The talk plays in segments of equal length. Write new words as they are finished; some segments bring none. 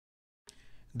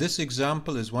This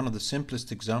example is one of the simplest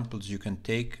examples you can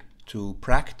take to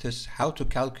practice how to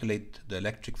calculate the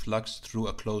electric flux through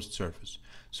a closed surface.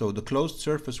 So the closed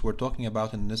surface we're talking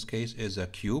about in this case is a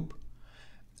cube.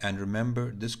 And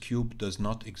remember, this cube does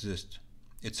not exist.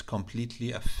 It's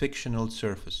completely a fictional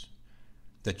surface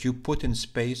that you put in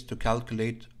space to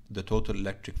calculate the total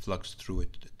electric flux through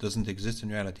it. It doesn't exist in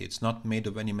reality. It's not made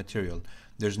of any material.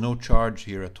 There's no charge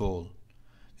here at all.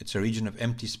 It's a region of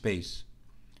empty space.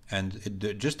 And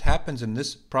it just happens in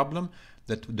this problem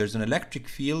that there's an electric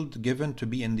field given to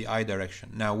be in the I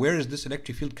direction. Now, where is this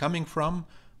electric field coming from?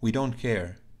 We don't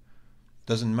care.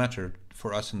 Doesn't matter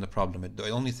for us in the problem. The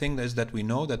only thing is that we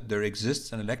know that there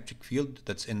exists an electric field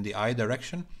that's in the I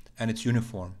direction and it's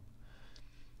uniform.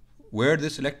 Where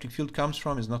this electric field comes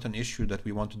from is not an issue that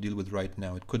we want to deal with right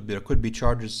now. There could be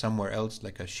charges somewhere else,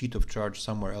 like a sheet of charge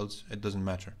somewhere else. It doesn't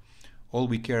matter. All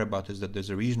we care about is that there's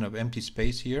a region of empty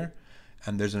space here,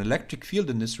 and there's an electric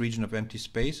field in this region of empty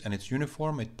space, and it's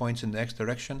uniform, it points in the x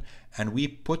direction, and we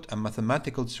put a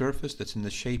mathematical surface that's in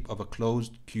the shape of a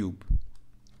closed cube.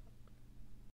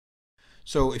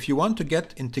 So if you want to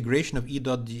get integration of E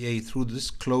dot dA through this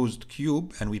closed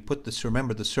cube, and we put this,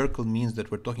 remember the circle means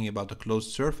that we're talking about a closed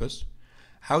surface,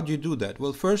 how do you do that?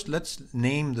 Well, first let's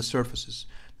name the surfaces.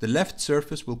 The left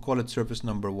surface, we'll call it surface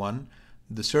number 1.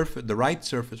 The right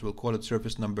surface, we'll call it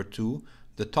surface number 2.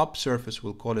 The top surface,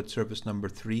 we'll call it surface number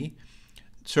 3.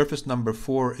 Surface number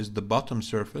 4 is the bottom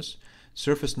surface.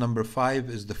 Surface number 5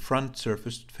 is the front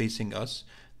surface facing us.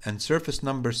 And surface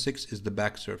number 6 is the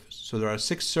back surface. So there are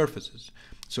 6 surfaces.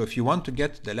 So if you want to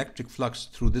get the electric flux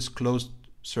through this closed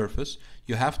surface,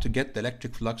 you have to get the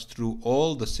electric flux through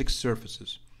all the 6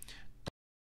 surfaces.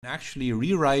 You can actually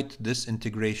rewrite this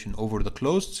integration over the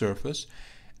closed surface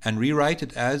and rewrite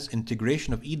it as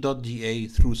integration of E dot dA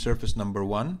through surface number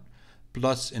 1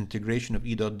 plus integration of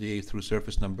E dot dA through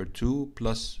surface number 2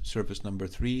 plus surface number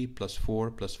 3 plus 4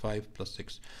 plus 5 plus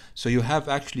 6. So you have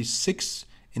actually 6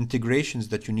 integrations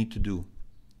that you need to do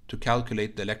to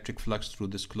calculate the electric flux through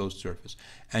this closed surface.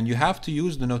 And you have to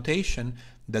use the notation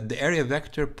that the area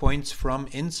vector points from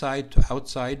inside to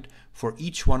outside for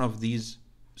each one of these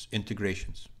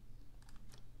integrations.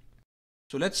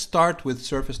 So let's start with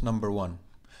surface number 1.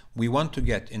 We want to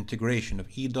get integration of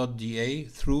E dot dA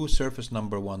through surface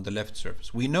number 1, the left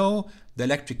surface. We know the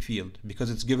electric field because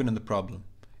it's given in the problem.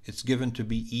 It's given to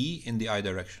be E in the I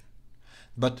direction.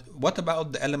 But what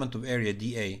about the element of area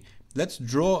dA? Let's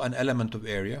draw an element of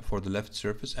area for the left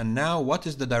surface. And now what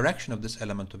is the direction of this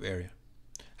element of area?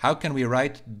 How can we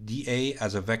write dA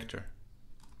as a vector?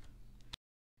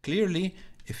 Clearly,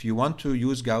 if you want to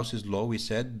use Gauss's law, we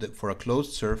said that for a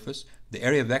closed surface, the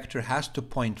area vector has to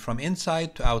point from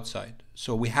inside to outside.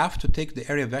 So we have to take the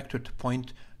area vector to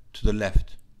point to the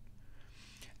left.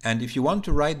 And if you want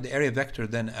to write the area vector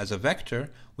then as a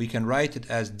vector, we can write it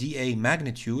as dA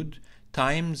magnitude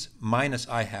times minus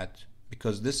I hat,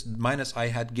 because this minus I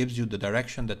hat gives you the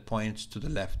direction that points to the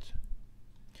left.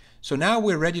 So now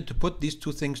we're ready to put these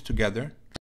two things together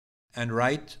and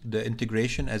write the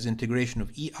integration as integration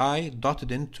of EI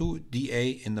dotted into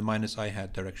dA in the minus I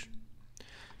hat direction.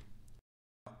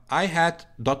 I hat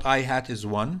dot I hat is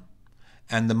 1,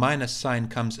 and the minus sign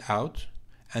comes out,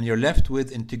 and you're left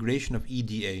with integration of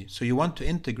EDA. So you want to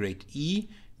integrate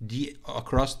ED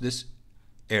across this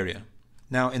area.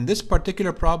 Now in this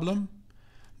particular problem,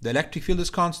 the electric field is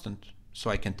constant, so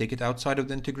I can take it outside of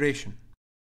the integration.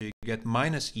 So you get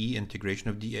minus E integration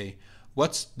of dA.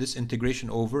 What's this integration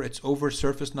over? It's over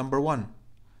surface number 1,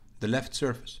 the left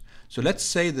surface. So let's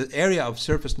say the area of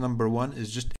surface number 1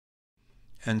 is just,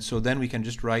 and so then we can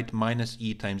just write minus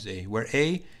E times A, where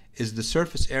A is the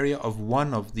surface area of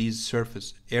one of these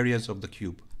surface areas of the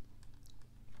cube.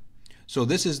 So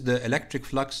this is the electric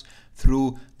flux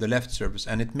through the left surface,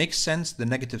 and it makes sense, the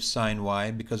negative sign.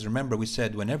 Why? Because remember we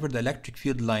said whenever the electric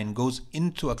field line goes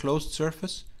into a closed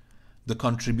surface, the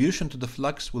contribution to the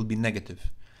flux will be negative,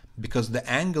 because the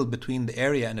angle between the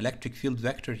area and electric field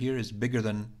vector here is bigger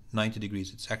than 90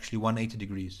 degrees. It's actually 180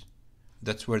 degrees.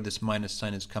 That's where this minus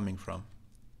sign is coming from.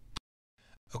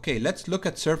 Okay, let's look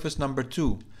at surface number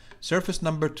 2. Surface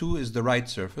number 2 is the right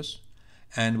surface,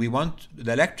 and we want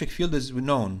the electric field is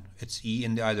known. It's E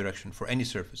in the I direction for any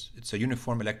surface. It's a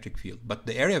uniform electric field. But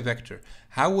the area vector,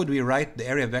 how would we write the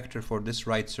area vector for this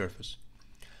right surface?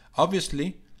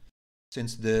 Obviously,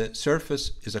 since the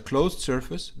surface is a closed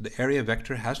surface, the area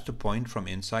vector has to point from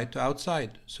inside to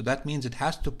outside. So that means it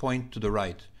has to point to the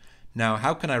right. Now,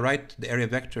 how can I write the area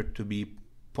vector to be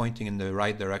pointing in the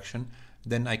right direction?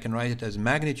 Then I can write it as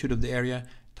magnitude of the area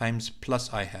times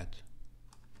plus I hat.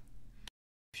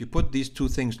 If you put these two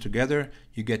things together,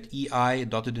 you get EI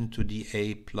dotted into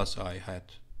dA plus I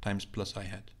hat. times plus I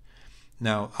hat.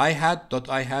 Now I hat dot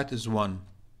I hat is 1.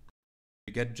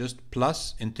 You get just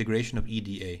plus integration of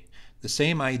EdA. The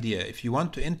same idea. If you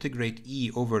want to integrate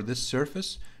E over this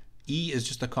surface, E is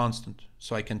just a constant,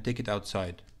 so I can take it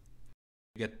outside.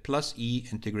 You get plus E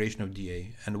integration of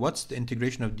dA. And what's the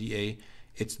integration of dA?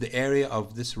 It's the area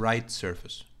of this right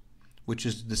surface, which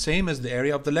is the same as the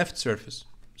area of the left surface.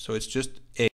 So it's just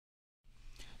A.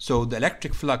 So the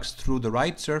electric flux through the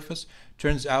right surface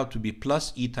turns out to be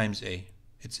plus E times A.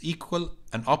 It's equal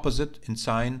and opposite in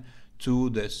sign to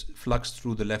this flux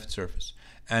through the left surface.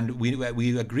 And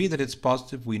we agree that it's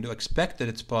positive. We expect that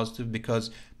it's positive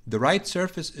because the right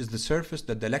surface is the surface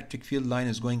that the electric field line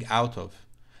is going out of.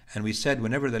 And we said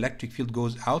whenever the electric field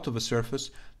goes out of a surface,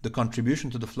 the contribution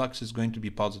to the flux is going to be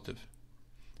positive.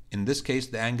 In this case,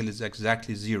 the angle is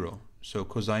exactly 0. So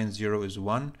cosine 0 is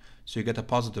 1. So you get a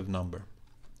positive number.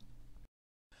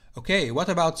 Okay, what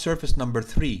about surface number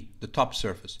 3, the top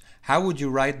surface? How would you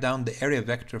write down the area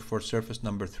vector for surface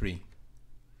number 3?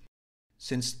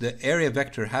 Since the area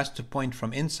vector has to point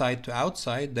from inside to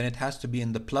outside, then it has to be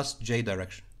in the plus j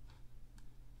direction.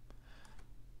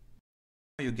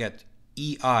 You get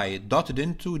EI dotted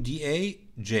into dA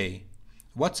j.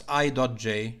 What's I dot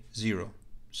j? 0.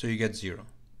 So you get 0.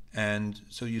 And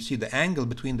so you see the angle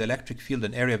between the electric field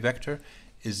and area vector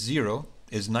is 0,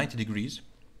 is 90 degrees.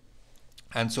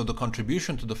 And so the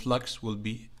contribution to the flux will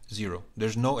be 0.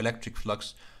 There's no electric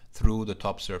flux through the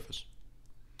top surface.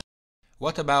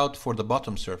 What about for the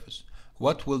bottom surface?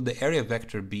 What will the area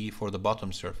vector be for the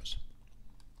bottom surface?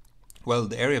 Well,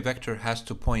 the area vector has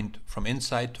to point from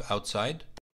inside to outside.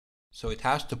 So it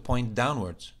has to point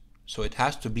downwards. So it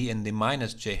has to be in the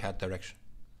minus j hat direction.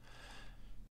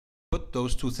 Put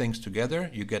those two things together,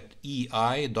 you get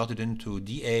EI dotted into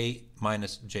dA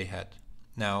minus j hat.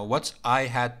 Now, what's I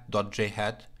hat dot j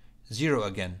hat? 0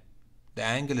 again. The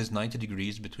angle is 90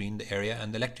 degrees between the area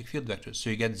and the electric field vectors. So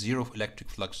you get 0 electric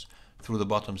flux through the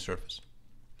bottom surface.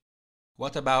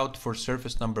 What about for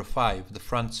surface number 5, the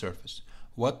front surface?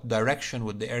 What direction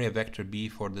would the area vector be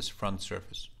for this front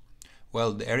surface?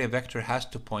 Well, the area vector has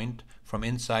to point from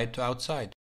inside to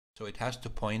outside. So it has to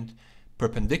point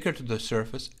perpendicular to the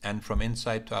surface and from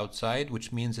inside to outside,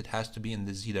 which means it has to be in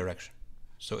the z direction.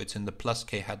 So it's in the plus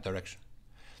k hat direction.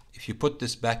 If you put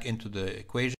this back into the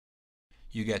equation,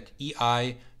 you get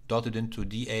EI dotted into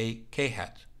dA k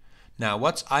hat. Now,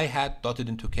 what's I hat dotted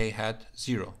into k hat?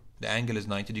 0. The angle is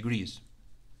 90 degrees.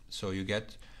 So you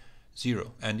get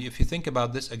 0. And if you think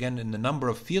about this again in the number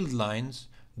of field lines,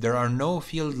 there are no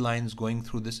field lines going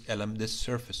through this this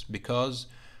surface because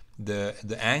the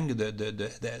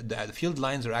field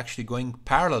lines are actually going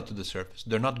parallel to the surface.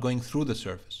 They're not going through the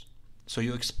surface. So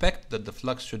you expect that the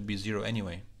flux should be 0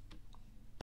 anyway.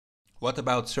 What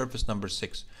about surface number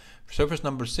 6? Surface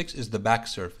number 6 is the back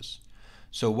surface.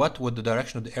 So what would the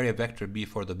direction of the area vector be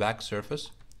for the back surface?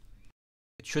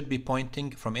 It should be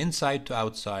pointing from inside to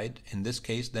outside. In this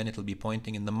case, then it will be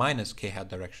pointing in the minus k hat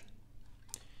direction.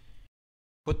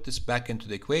 Put this back into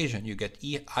the equation, you get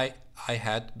I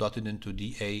hat dotted into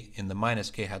dA in the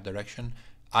minus k hat direction.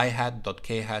 I hat dot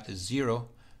k hat is 0,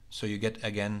 so you get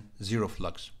again 0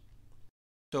 flux.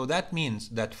 So that means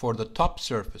that for the top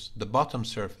surface, the bottom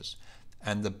surface,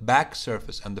 and the back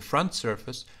surface and the front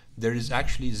surface, there is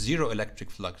actually 0 electric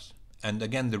flux. And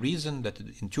again, the reason, that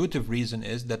the intuitive reason,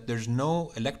 is that there's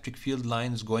no electric field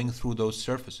lines going through those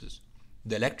surfaces.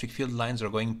 The electric field lines are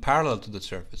going parallel to the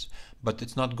surface, but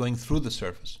it's not going through the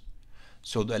surface.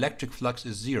 So the electric flux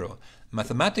is 0.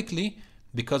 Mathematically,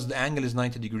 because the angle is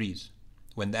 90 degrees.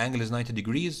 When the angle is 90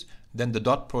 degrees, then the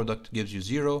dot product gives you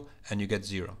 0 and you get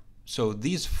 0. So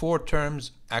these 4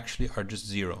 terms actually are just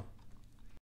 0.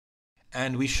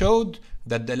 And we showed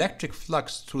that the electric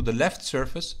flux through the left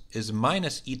surface is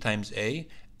minus E times A,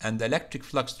 and the electric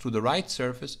flux through the right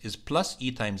surface is plus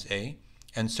E times A.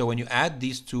 And so when you add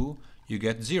these two, you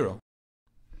get 0.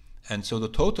 And so the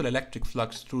total electric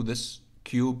flux through this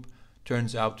cube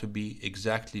turns out to be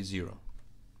exactly 0.